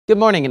Good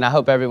morning, and I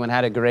hope everyone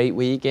had a great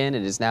weekend.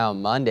 It is now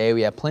Monday.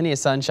 We have plenty of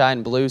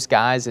sunshine, blue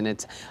skies, and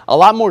it's a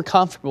lot more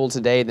comfortable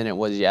today than it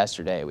was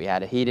yesterday. We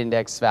had a heat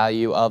index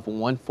value of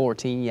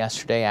 114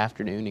 yesterday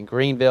afternoon in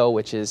Greenville,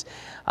 which is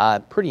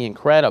pretty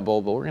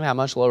incredible, but we're going to have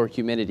much lower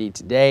humidity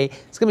today.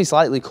 It's going to be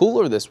slightly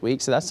cooler this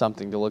week, so that's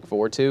something to look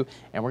forward to,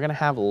 and we're going to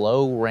have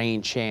low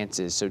rain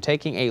chances. So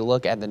taking a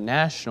look at the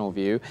national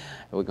view,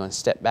 we're going to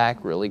step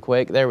back really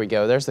quick. There we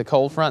go. There's the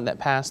cold front that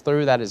passed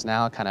through. That is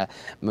now kind of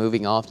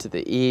moving off to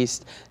the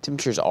east.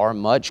 Temperatures are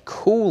much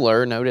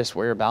cooler. Notice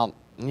we're about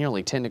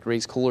nearly 10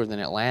 degrees cooler than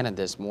Atlanta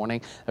this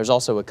morning. There's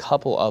also a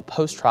couple of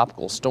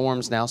post-tropical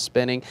storms now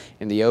spinning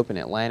in the open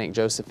Atlantic,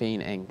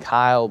 Josephine and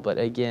Kyle. But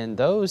again,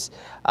 those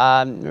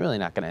really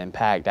not going to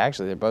impact.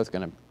 Actually, they're both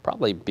going to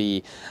probably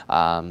be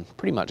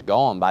pretty much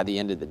gone by the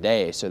end of the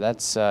day. So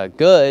that's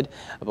good.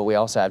 But we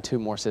also have two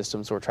more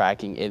systems we're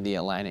tracking in the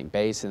Atlantic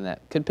basin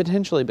that could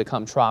potentially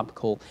become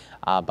tropical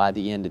by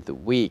the end of the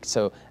week.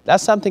 So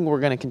that's something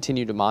we're going to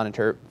continue to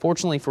monitor.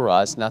 Fortunately for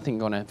us, nothing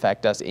going to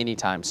affect us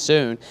anytime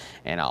soon.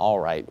 And all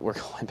right, we're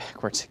going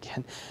backwards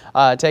again.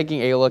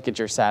 Taking a look at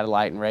your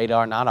satellite and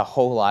radar, not a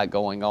whole lot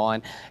going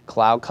on.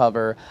 Cloud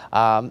cover,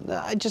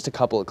 just a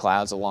couple of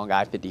clouds along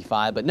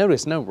I-55, but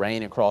notice no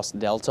rain across the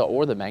Delta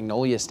or the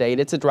Magnolia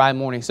State. It's a dry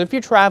morning, so if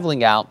you're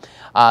traveling out,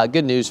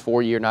 good news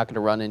for you. You're not going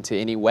to run into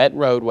any wet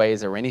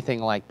roadways or anything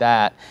like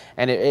that,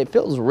 and it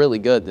feels really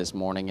good this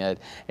morning.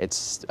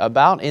 It's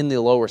about in the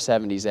lower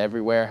 70s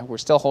everywhere. We're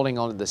still holding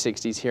on to the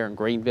 60s here in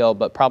Greenville,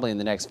 but probably in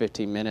the next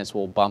 15 minutes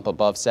we'll bump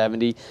above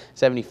 70,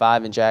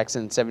 75 in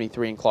Jackson,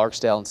 73 in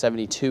Clarksdale, and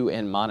 72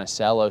 in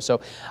Monticello.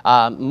 So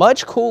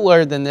much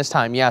cooler than this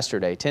time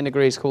yesterday. 10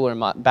 degrees cooler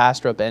in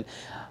Bastrop and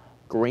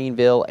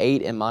Greenville,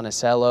 8 in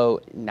Monticello,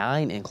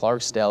 9 in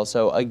Clarksdale.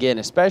 So again,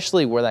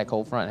 especially where that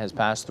cold front has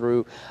passed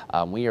through,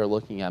 we are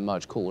looking at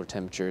much cooler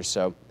temperatures.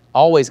 So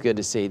always good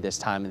to see this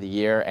time of the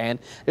year. And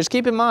just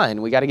keep in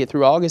mind, we got to get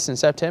through August and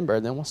September,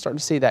 and then we'll start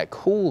to see that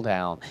cool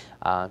down.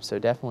 So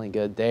definitely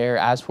good there.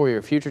 As for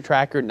your future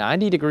tracker,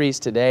 90 degrees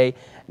today,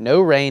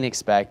 no rain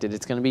expected.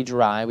 It's going to be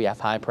dry. We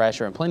have high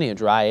pressure and plenty of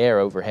dry air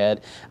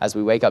overhead as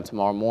we wake up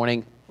tomorrow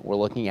morning. We're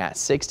looking at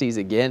 60s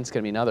again. It's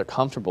going to be another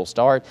comfortable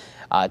start.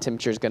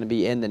 Temperature is going to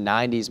be in the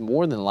 90s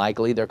more than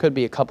likely. There could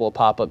be a couple of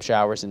pop-up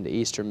showers into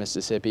eastern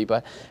Mississippi,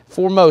 but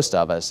for most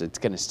of us, it's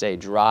going to stay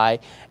dry.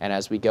 And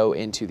as we go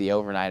into the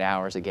overnight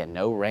hours, again,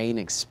 no rain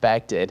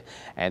expected.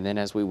 And then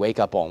as we wake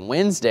up on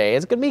Wednesday,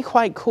 it's going to be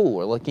quite cool.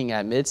 We're looking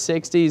at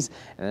mid-60s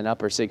and then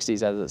upper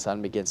 60s as the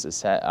sun begins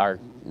to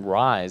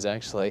rise,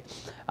 actually.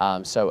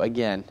 So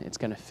again, it's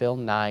going to feel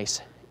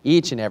nice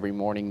each and every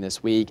morning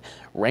this week.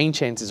 Rain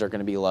chances are going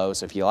to be low,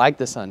 so if you like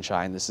the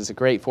sunshine, this is a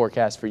great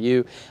forecast for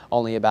you.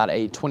 Only about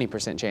a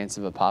 20% chance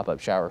of a pop-up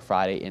shower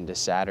Friday into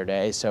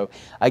Saturday. So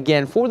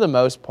again, for the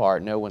most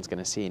part, no one's going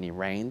to see any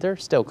rain. There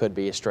still could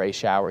be a stray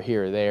shower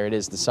here or there. It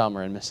is the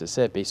summer in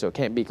Mississippi, so it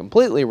can't be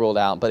completely ruled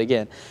out. But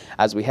again,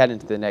 as we head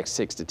into the next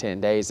 6 to 10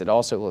 days, it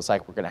also looks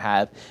like we're going to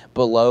have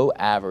below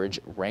average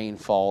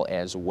rainfall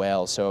as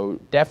well.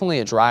 So definitely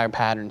a drier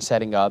pattern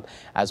setting up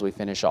as we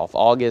finish off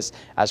August.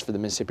 As for the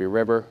Mississippi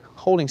River,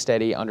 holding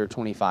steady under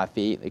 25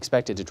 feet,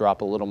 expected to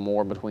drop a little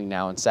more between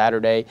now and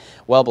Saturday,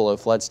 well below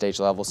flood stage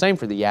level. Same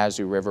for the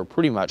Yazoo River,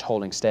 pretty much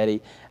holding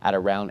steady at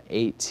around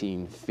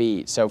 18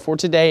 feet. So for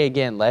today,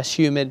 again, less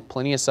humid,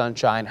 plenty of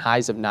sunshine,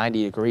 highs of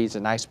 90 degrees,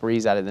 a nice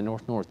breeze out of the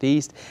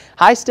north-northeast.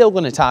 High still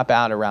going to top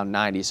out around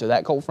 90, so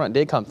that cold front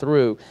did come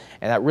through,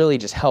 and that really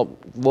just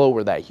helped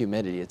lower that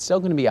humidity. It's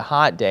still going to be a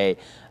hot day,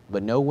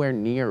 but nowhere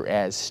near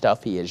as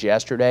stuffy as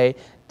yesterday.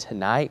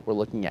 Tonight, we're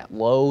looking at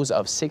lows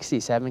of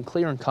 67,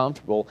 clear and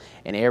comfortable,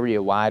 and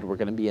area-wide, we're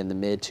going to be in the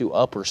mid to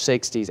upper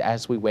 60s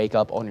as we wake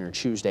up on your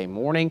Tuesday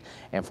morning.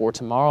 And for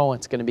tomorrow,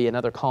 it's going to be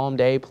another calm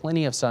day,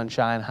 plenty of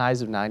sunshine,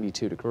 highs of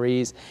 92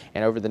 degrees.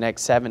 And over the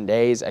next 7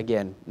 days,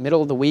 again,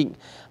 middle of the week,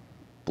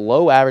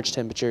 below average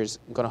temperatures,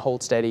 going to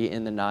hold steady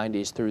in the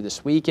 90s through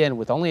this weekend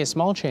with only a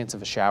small chance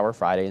of a shower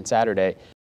Friday and Saturday.